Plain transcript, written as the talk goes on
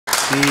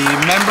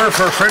The member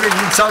for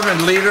Fredericton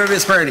Southern, leader of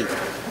his party.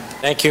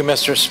 Thank you,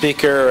 Mr.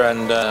 Speaker,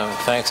 and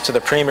thanks to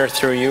the Premier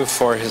through you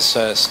for his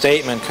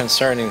statement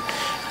concerning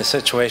the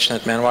situation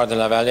at Manoir de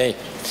la Vallée.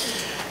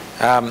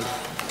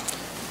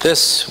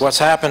 What's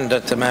happened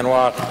at the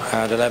Manoir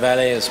de la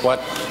Vallée is what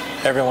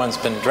everyone's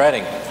been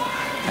dreading,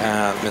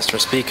 Mr.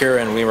 Speaker,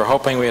 and we were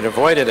hoping we had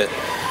avoided it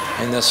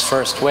in this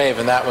first wave,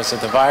 and that was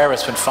that the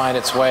virus would find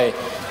its way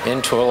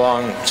into a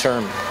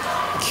long-term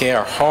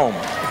care home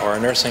or a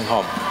nursing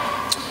home.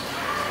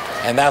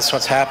 And that's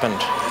what's happened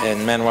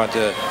in Manoir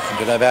de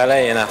la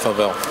Vallée in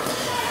Atholville,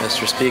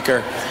 Mr.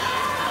 Speaker.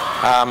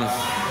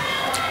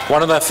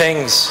 One of the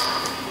things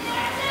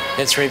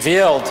it's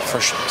revealed for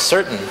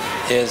certain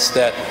is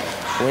that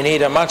we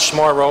need a much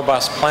more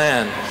robust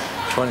plan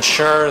to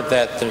ensure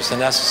that there's the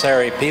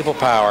necessary people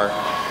power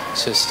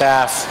to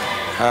staff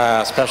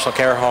special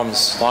care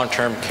homes,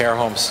 long-term care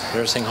homes,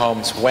 nursing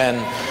homes when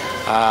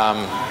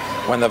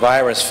the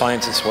virus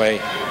finds its way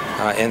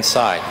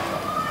inside.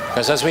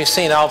 Because as we've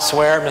seen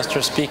elsewhere,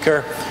 Mr.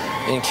 Speaker,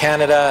 in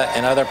Canada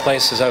and other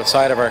places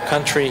outside of our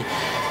country,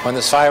 when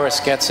this virus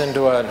gets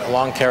into a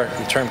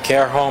long-term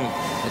care home,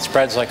 it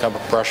spreads like a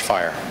brush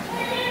fire.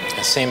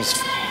 It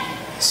seems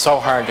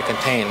so hard to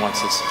contain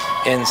once it's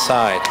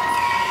inside.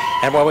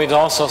 And what we've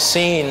also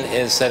seen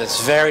is that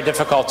it's very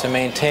difficult to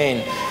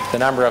maintain the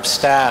number of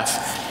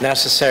staff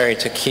necessary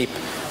to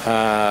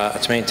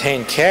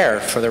maintain care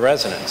for the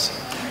residents.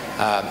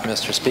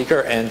 Mr.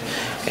 Speaker,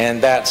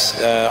 and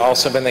that's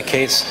also been the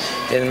case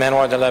in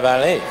Manoir de la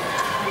Vallée.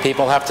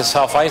 People have to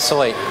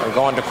self-isolate or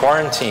go into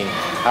quarantine.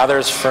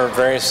 Others, for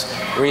various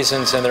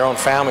reasons in their own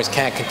families,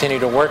 can't continue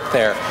to work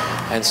there,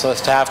 and so the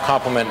staff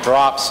complement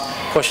drops,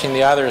 pushing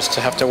the others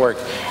to have to work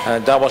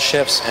double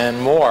shifts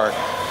and more,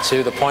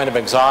 to the point of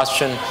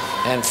exhaustion,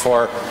 and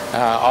for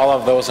all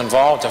of those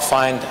involved to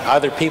find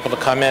other people to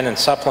come in and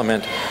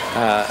supplement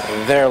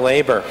their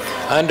labor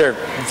under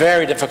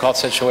very difficult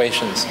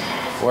situations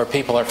where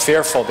people are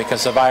fearful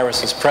because the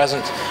virus is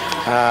present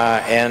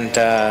and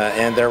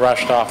they're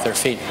rushed off their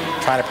feet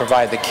trying to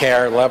provide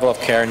the level of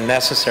care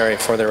necessary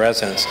for their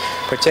residents,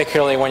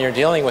 particularly when you're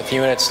dealing with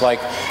units like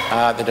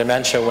the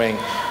dementia wing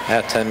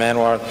at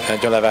Manoir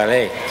de la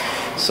Vallée.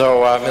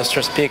 So,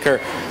 Mr. Speaker,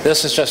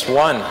 this is just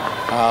one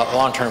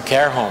long-term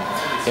care home.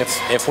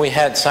 If we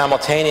had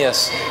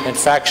simultaneous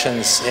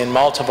infections in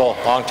multiple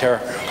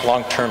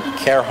long-term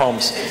care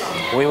homes,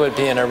 we would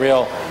be in a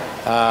real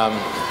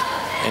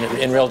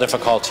real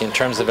difficulty in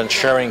terms of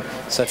ensuring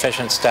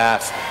sufficient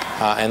staff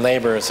and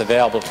labor is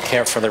available to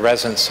care for the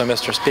residents. So,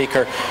 Mr.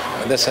 Speaker,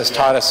 this has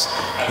taught us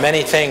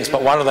many things,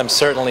 but one of them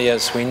certainly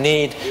is we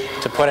need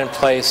to put in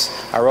place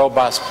a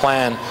robust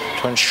plan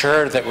to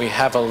ensure that we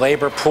have a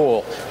labor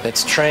pool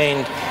that's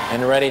trained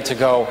and ready to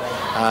go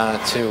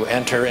to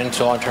enter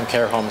into long-term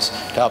care homes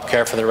to help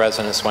care for the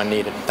residents when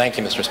needed. Thank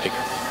you, Mr. Speaker.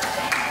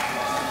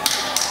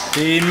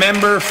 The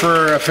member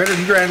for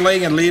Fredericton Grand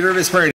Lake and leader of his party.